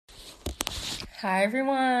Hi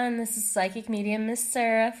everyone, this is Psychic Medium Miss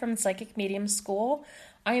Sarah from Psychic Medium School.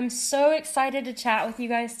 I am so excited to chat with you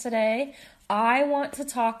guys today. I want to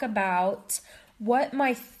talk about what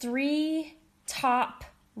my three top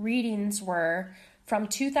readings were from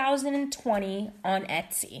 2020 on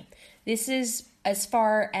Etsy. This is as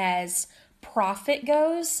far as profit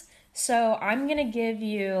goes, so I'm going to give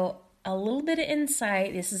you a little bit of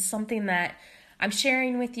insight. This is something that I'm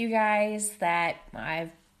sharing with you guys that I've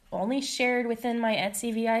only shared within my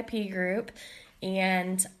Etsy VIP group,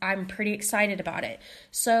 and I'm pretty excited about it.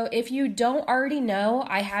 So if you don't already know,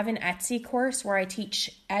 I have an Etsy course where I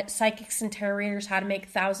teach psychics and tarot readers how to make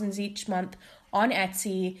thousands each month on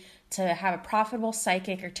Etsy to have a profitable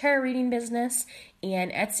psychic or tarot reading business,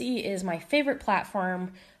 and Etsy is my favorite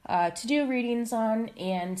platform to do readings on,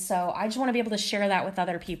 and so I just want to be able to share that with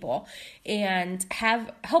other people and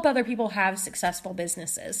help other people have successful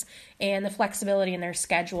businesses and the flexibility in their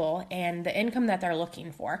schedule and the income that they're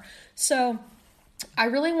looking for. So I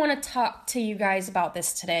really want to talk to you guys about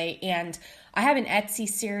this today, and I have an Etsy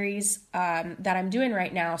series that I'm doing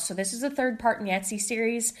right now. So this is the third part in the Etsy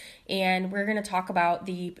series, and we're going to talk about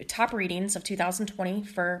the top readings of 2020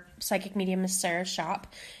 for Psychic Medium Miss Sarah's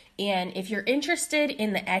shop. And if you're interested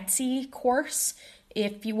in the Etsy course,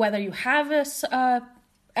 whether you have a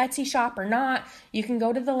Etsy shop or not, you can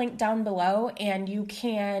go to the link down below and you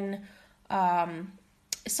can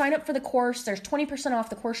sign up for the course. There's 20%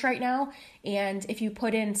 off the course right now, and if you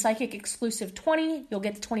put in Psychic Exclusive 20, you'll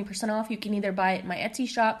get the 20% off. You can either buy it in my Etsy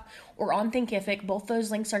shop or on Thinkific. Both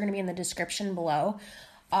those links are going to be in the description below.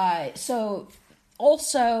 So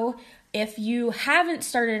also, if you haven't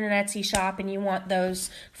started an Etsy shop and you want those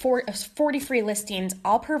 40 free listings,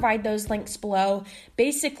 I'll provide those links below.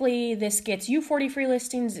 Basically, this gets you 40 free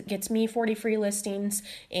listings, it gets me 40 free listings,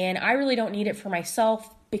 and I really don't need it for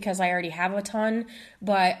myself because I already have a ton,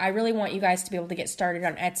 but I really want you guys to be able to get started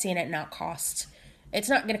on Etsy and it not cost. It's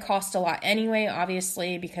not going to cost a lot anyway,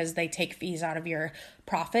 obviously, because they take fees out of your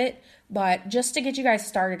profit. But just to get you guys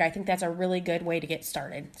started, I think that's a really good way to get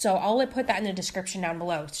started. So I'll put that in the description down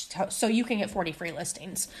below so you can get 40 free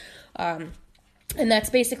listings. And that's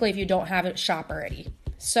basically if you don't have a shop already.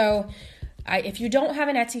 So if you don't have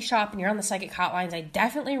an Etsy shop and you're on the Psychic Hotlines, I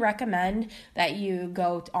definitely recommend that you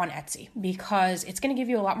go on Etsy because it's going to give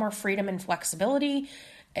you a lot more freedom and flexibility.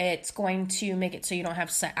 It's going to make it so you don't have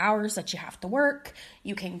set hours that you have to work.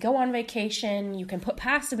 You can go on vacation. You can put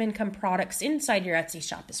passive income products inside your Etsy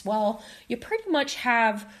shop as well. You pretty much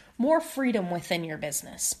have more freedom within your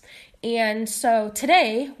business. And so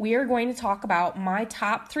today we are going to talk about my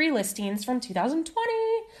top 3 listings from 2020.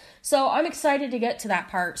 So I'm excited to get to that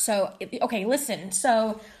part. So, okay, listen.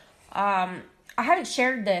 So I haven't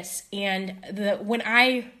shared this, and when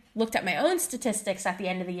I looked at my own statistics at the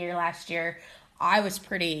end of the year last year, I was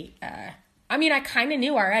pretty, I kind of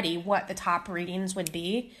knew already what the top readings would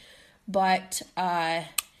be, but I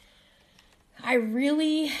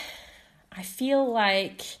feel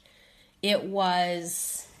like it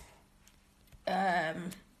was, the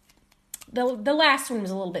last one was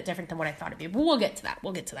a little bit different than what I thought it'd be, but we'll get to that.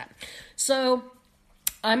 So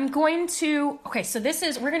we're going to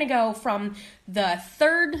go from the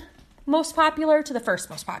third most popular to the first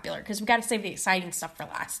most popular, because we got to save the exciting stuff for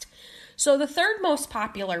last. So the third most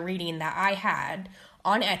popular reading that I had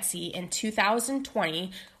on Etsy in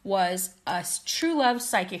 2020 was a True Love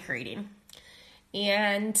Psychic reading.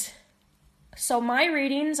 And so my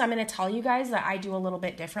readings, I'm going to tell you guys that I do a little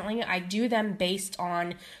bit differently. I do them based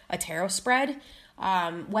on a tarot spread.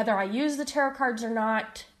 Whether I use the tarot cards or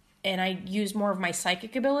not, and I use more of my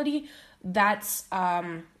psychic ability, that's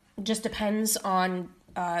just depends on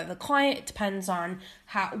the client. It depends on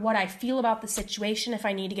what I feel about the situation, if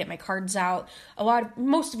I need to get my cards out.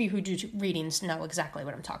 Most of you who do readings know exactly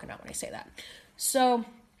what I'm talking about when I say that. So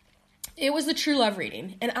it was the True Love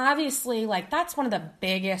reading, and obviously, that's one of the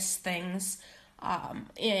biggest things on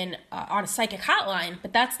a psychic hotline,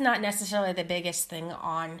 but that's not necessarily the biggest thing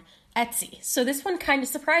on Etsy. So this one kind of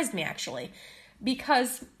surprised me, actually,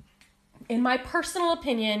 because in my personal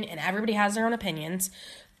opinion, and everybody has their own opinions,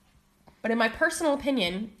 but in my personal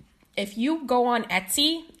opinion, if you go on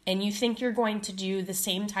Etsy and you think you're going to do the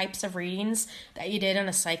same types of readings that you did on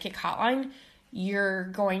a psychic hotline, you're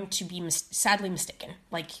going to be sadly mistaken.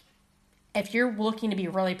 If you're looking to be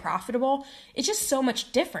really profitable, it's just so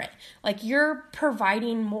much different. You're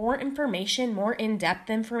providing more information, more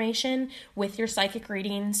in-depth information with your psychic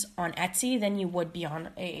readings on Etsy than you would be on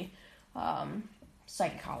a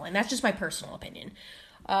psychic hotline. That's just my personal opinion.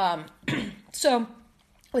 So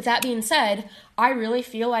with that being said, I really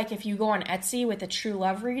feel like if you go on Etsy with a True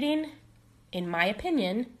Love reading, in my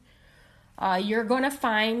opinion, you're going to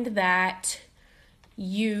find that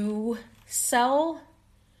you sell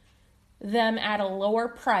them at a lower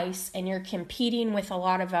price and you're competing with a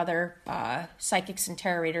lot of other psychics and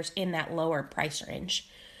tarot readers in that lower price range.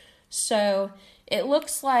 So it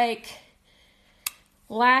looks like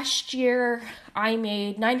last year I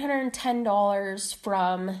made $910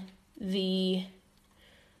 from the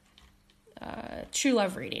True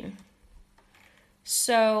Love reading.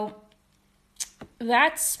 So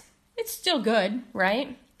it's still good,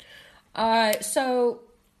 right? So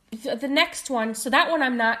the next one, so that one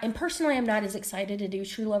I'm not as excited to do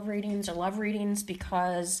True Love readings or love readings,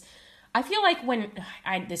 because I feel like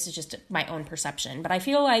this is just my own perception, but I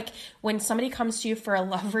feel like when somebody comes to you for a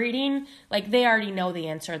love reading, like they already know the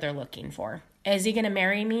answer they're looking for. Is he going to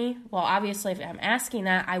marry me? Well, obviously if I'm asking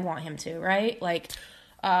that, I want him to, right? Like,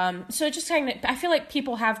 so it just kind of, I feel like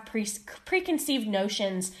people have preconceived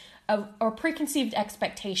notions of, or preconceived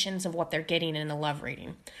expectations of what they're getting in a love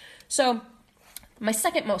reading. So my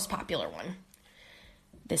second most popular one,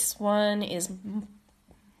 this one is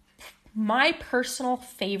my personal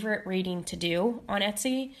favorite reading to do on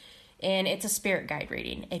Etsy, and it's a spirit guide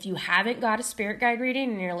reading. If you haven't got a spirit guide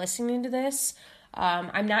reading and you're listening to this,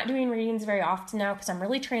 I'm not doing readings very often now because I'm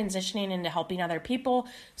really transitioning into helping other people,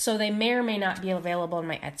 so they may or may not be available in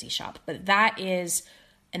my Etsy shop. But that is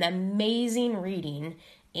an amazing reading,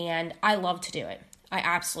 and I love to do it. I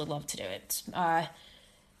absolutely love to do it.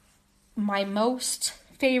 My most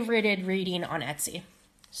favorited reading on Etsy.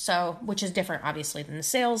 So, which is different obviously than the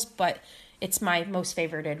sales, but it's my most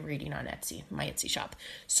favorited reading on Etsy, my Etsy shop.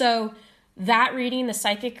 So that reading, the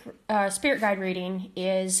psychic spirit guide reading,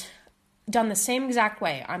 is done the same exact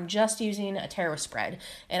way. I'm just using a tarot spread,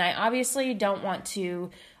 and I obviously don't want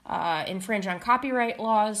to infringe on copyright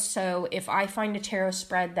laws. So if I find a tarot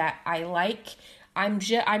spread that I like, I'm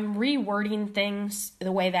rewording things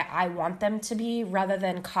the way that I want them to be rather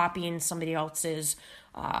than copying somebody else's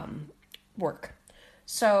work.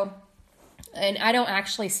 So, and I don't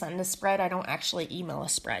actually send a spread. I don't actually email a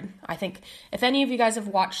spread. I think if any of you guys have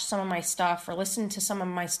watched some of my stuff or listened to some of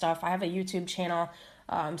my stuff, I have a YouTube channel,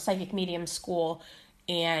 Psychic Medium School,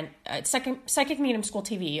 and it's Psychic Medium School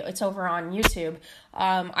TV. It's over on YouTube.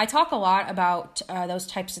 I talk a lot about those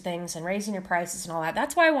types of things and raising your prices and all that.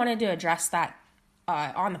 That's why I wanted to address that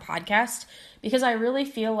on the podcast, because I really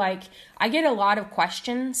feel like I get a lot of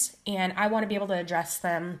questions and I want to be able to address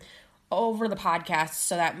them over the podcast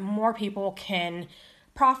so that more people can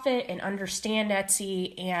profit and understand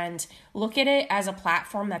Etsy and look at it as a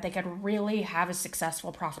platform that they could really have a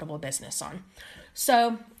successful, profitable business on.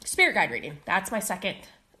 So, spirit guide reading, that's my second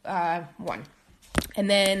one. And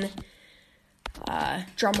then,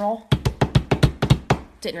 drum roll.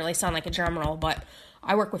 Didn't really sound like a drum roll, but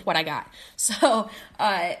I work with what I got. So,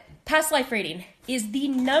 past life reading is the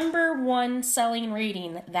number one selling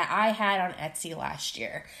reading that I had on Etsy last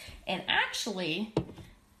year. And actually,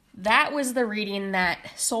 that was the reading that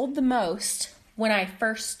sold the most when I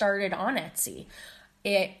first started on Etsy.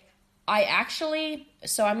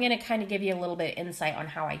 So I'm going to kind of give you a little bit of insight on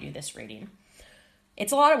how I do this reading.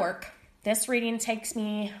 It's a lot of work. This reading takes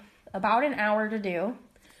me about an hour to do.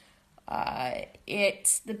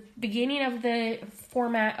 It's the beginning of the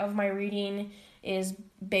format of my reading is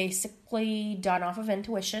basically done off of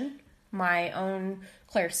intuition, my own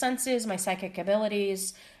clairsenses, my psychic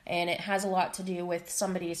abilities, and it has a lot to do with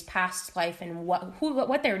somebody's past life and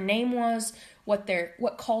what their name was, what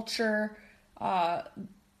culture,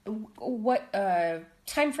 what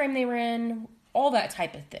time frame they were in, all that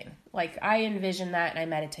type of thing. Like, I envision that and I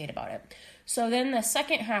meditate about it. So then the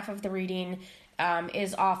second half of the reading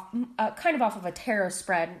is off of a tarot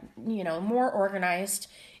spread, more organized,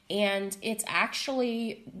 and it's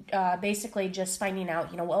actually basically just finding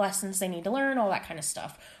out, what lessons they need to learn, all that kind of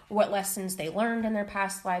stuff, what lessons they learned in their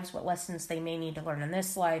past lives, what lessons they may need to learn in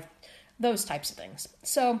this life, those types of things.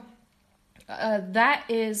 So that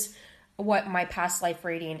is what my past life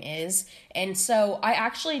reading is. And so I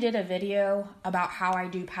actually did a video about how I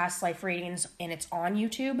do past life readings, and it's on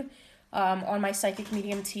YouTube. On my Psychic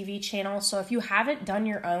Medium TV channel. So if you haven't done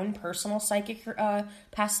your own personal psychic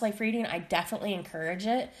past life reading, I definitely encourage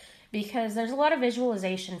it, because there's a lot of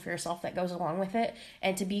visualization for yourself that goes along with it.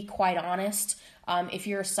 And to be quite honest, if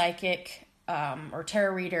you're a psychic or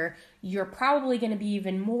tarot reader, you're probably going to be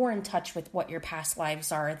even more in touch with what your past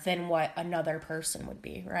lives are than what another person would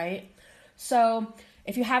be, right? So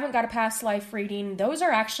if you haven't got a past life reading, those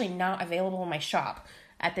are actually not available in my shop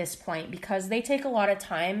at this point because they take a lot of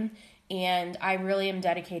time. And I really am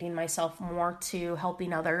dedicating myself more to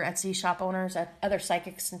helping other Etsy shop owners, other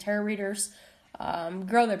psychics and tarot readers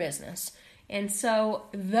grow their business. And so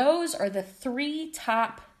those are the three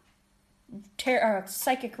top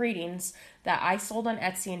psychic readings that I sold on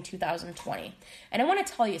Etsy in 2020. And I want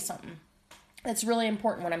to tell you something that's really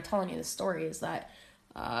important when I'm telling you this story is that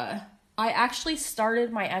I actually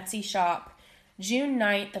started my Etsy shop June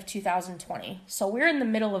 9th of 2020. So we're in the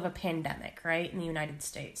middle of a pandemic, right, in the United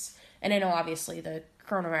States. And I know obviously the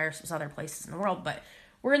coronavirus is other places in the world, but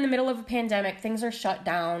we're in the middle of a pandemic. Things are shut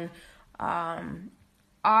down.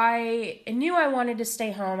 I knew I wanted to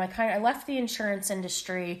stay home. I left the insurance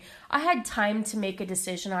industry. I had time to make a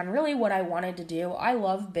decision on really what I wanted to do. I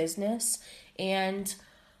love business, and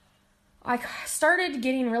I started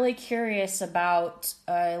getting really curious about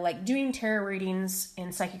doing tarot readings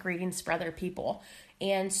and psychic readings for other people.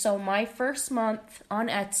 And so my first month on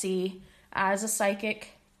Etsy as a psychic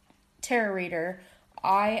tarot reader,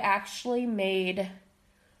 I actually made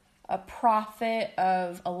a profit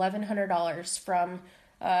of $1,100 from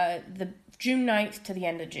the June 9th to the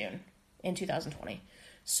end of June in 2020.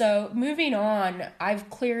 So moving on,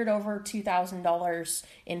 I've cleared over $2,000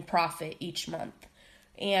 in profit each month.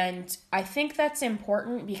 And I think that's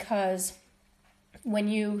important because when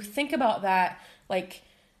you think about that, like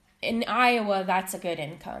in Iowa, that's a good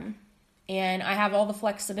income. And I have all the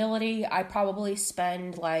flexibility. I probably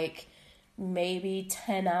spend like maybe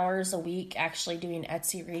 10 hours a week actually doing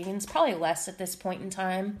Etsy readings, probably less at this point in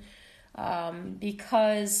time,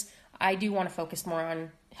 because I do want to focus more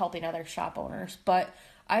on helping other shop owners. But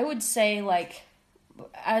I would say like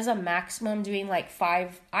as a maximum doing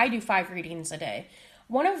I do 5 readings a day.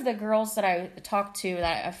 One of the girls that I talked to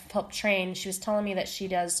that I've helped train, she was telling me that she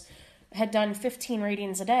had done 15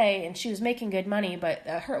 readings a day and she was making good money, but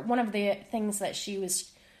one of the things that she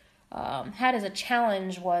was had as a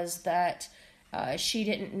challenge was that she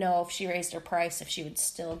didn't know if she raised her price if she would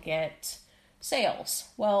still get sales.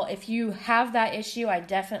 Well, if you have that issue, I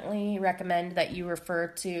definitely recommend that you refer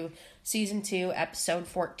to season 2, episode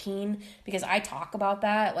 14, because I talk about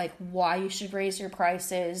that, like why you should raise your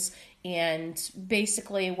prices and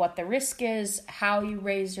basically what the risk is, how you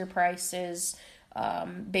raise your prices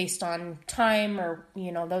based on time or,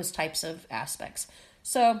 those types of aspects.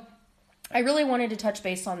 So I really wanted to touch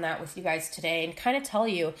base on that with you guys today and kind of tell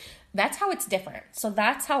you that's how it's different. So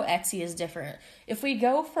that's how Etsy is different. If we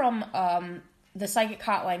go from the Psychic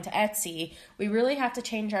Hotline to Etsy, we really have to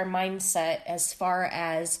change our mindset as far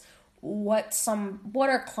as what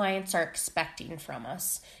our clients are expecting from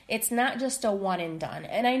us. It's not just a one and done.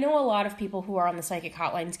 And I know a lot of people who are on the Psychic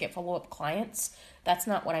Hotlines get follow-up clients. That's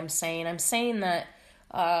not what I'm saying. I'm saying that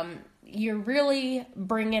you're really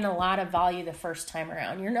bringing a lot of value the first time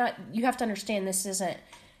around. You have to understand this isn't,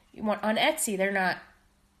 on Etsy, they're not,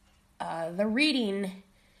 the reading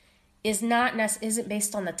isn't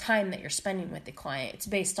based on the time that you're spending with the client. It's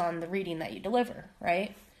based on the reading that you deliver,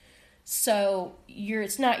 right? So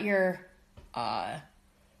it's not your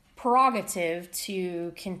prerogative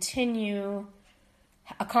to continue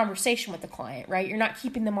a conversation with the client, right? You're not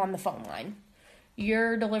keeping them on the phone line.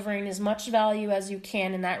 You're delivering as much value as you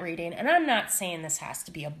can in that reading. And I'm not saying this has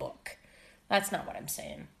to be a book. That's not what I'm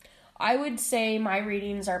saying. I would say my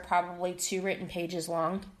readings are probably 2 written pages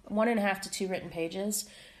long, 1.5 to 2 written pages.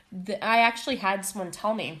 I actually had someone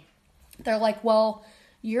tell me, they're like, well,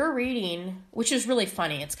 your reading, which is really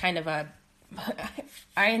funny. It's kind of I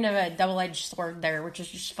have a double-edged sword there, which is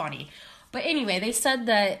just funny. But anyway, they said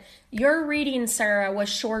that your reading, Sarah, was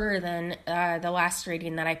shorter than the last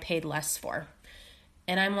reading that I paid less for.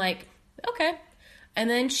 And I'm like, okay. And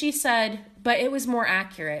then she said, but it was more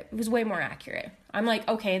accurate. It was way more accurate. I'm like,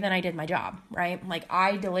 okay, then I did my job, right? Like,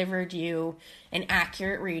 I delivered you an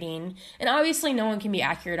accurate reading. And obviously no one can be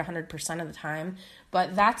accurate 100% of the time,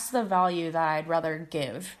 but that's the value that I'd rather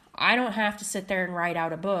give. I don't have to sit there and write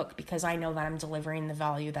out a book because I know that I'm delivering the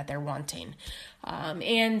value that they're wanting.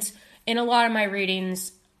 And in a lot of my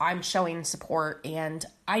readings, I'm showing support. And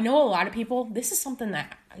I know a lot of people, this is something I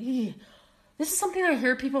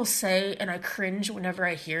hear people say and I cringe whenever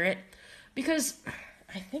I hear it, because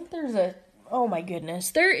I think oh my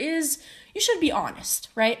goodness, you should be honest,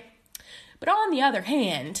 right? But on the other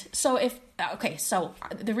hand, so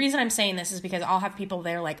the reason I'm saying this is because I'll have people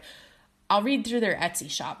there, like, I'll read through their Etsy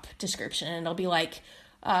shop description and it'll be like,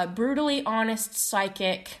 brutally honest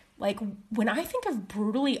psychic. Like, when I think of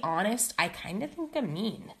brutally honest, I kind of think of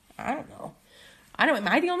mean. I don't know. Am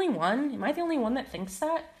I the only one? Am I the only one that thinks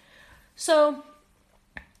that? So,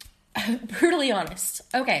 brutally honest.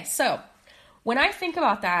 Okay, so when I think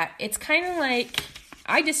about that, it's kind of like,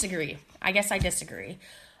 I disagree. I guess I disagree.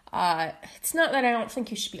 It's not that I don't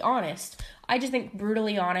think you should be honest. I just think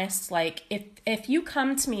brutally honest, like, if you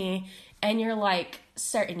come to me and you're like,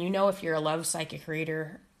 certain, if you're a love psychic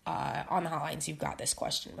reader on the hotlines, you've got this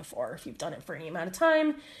question before, if you've done it for any amount of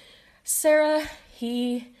time. Sarah,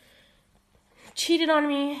 he cheated on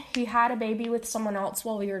me. He had a baby with someone else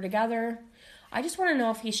while we were together. I just want to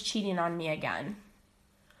know if he's cheating on me again.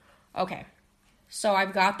 Okay, so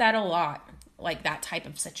I've got that a lot, like that type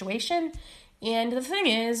of situation. And the thing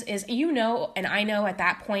is you know, and I know at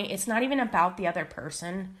that point, it's not even about the other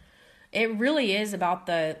person. It really is about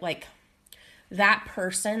the, like, that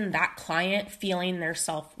person, that client feeling their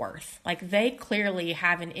self-worth. Like, they clearly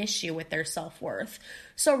have an issue with their self-worth.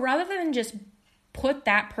 So rather than just put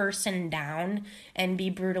that person down and be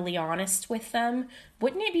brutally honest with them,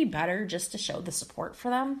 wouldn't it be better just to show the support for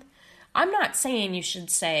them? I'm not saying you should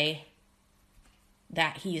say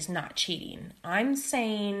that he's not cheating. I'm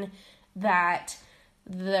saying that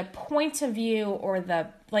the point of view or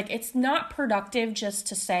it's not productive just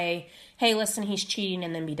to say, hey, listen, he's cheating,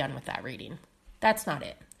 and then be done with that reading. That's not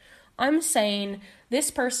it. I'm saying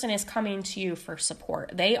this person is coming to you for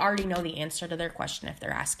support. They already know the answer to their question if they're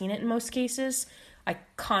asking it in most cases. I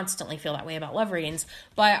constantly feel that way about love readings,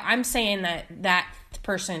 but I'm saying that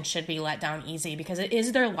person should be let down easy because it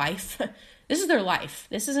is their life. This is their life.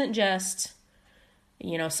 This isn't just,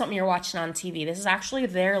 something you're watching on TV. This is actually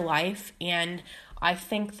their life, and I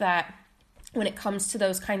think that when it comes to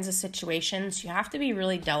those kinds of situations, you have to be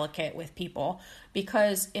really delicate with people,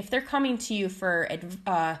 because if they're coming to you for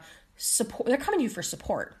support, they're coming to you for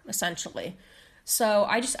support, essentially. So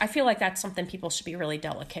I feel like that's something people should be really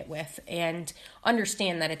delicate with and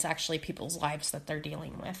understand that it's actually people's lives that they're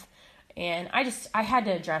dealing with. And I had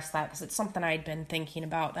to address that because it's something I'd been thinking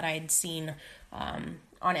about, that I had seen on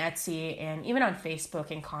Etsy and even on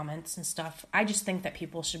Facebook and comments and stuff. I just think that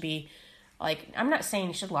people should be, like, I'm not saying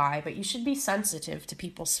you should lie, but you should be sensitive to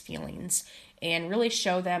people's feelings and really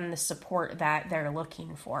show them the support that they're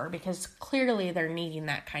looking for, because clearly they're needing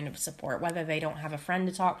that kind of support, whether they don't have a friend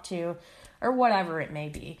to talk to or whatever it may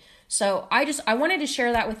be. So I wanted to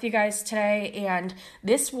share that with you guys today, and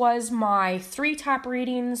this was my 3 top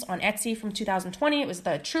readings on Etsy from 2020. It was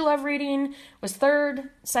the True Love reading, was third,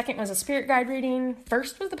 second was a Spirit Guide reading,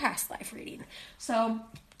 first was the Past Life reading. So,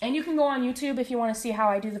 and you can go on YouTube if you want to see how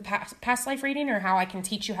I do the past life reading or how I can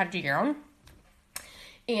teach you how to do your own.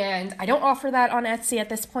 And I don't offer that on Etsy at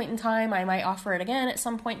this point in time. I might offer it again at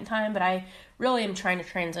some point in time, but I really am trying to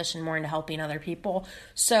transition more into helping other people.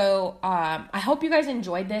 So I hope you guys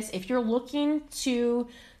enjoyed this. If you're looking to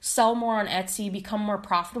sell more on Etsy, become more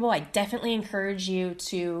profitable, I definitely encourage you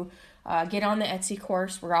to get on the Etsy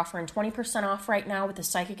course. We're offering 20% off right now with the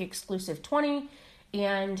Psychic Exclusive 20,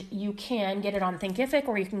 and you can get it on Thinkific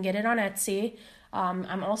or you can get it on Etsy.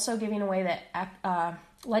 I'm also giving away the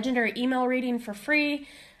legendary email reading for free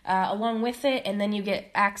along with it, and then you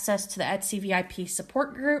get access to the Etsy VIP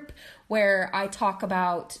support group where I talk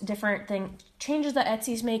about different changes that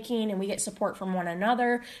Etsy's making, and we get support from one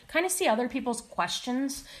another, kind of see other people's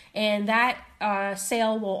questions, and that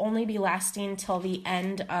sale will only be lasting till the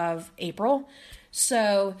end of April.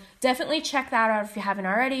 So definitely check that out if you haven't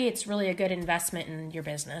already. It's really a good investment in your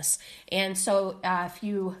business. And so if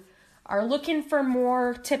you are looking for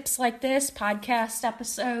more tips like this, podcast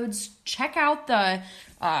episodes, check out the,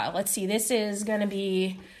 this is going to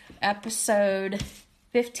be episode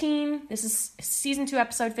 15. This is season 2,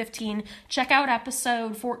 episode 15. Check out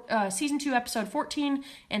season 2, episode 14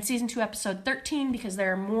 and season 2, episode 13, because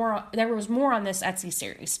there was more on this Etsy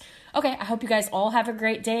series. Okay, I hope you guys all have a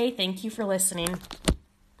great day. Thank you for listening.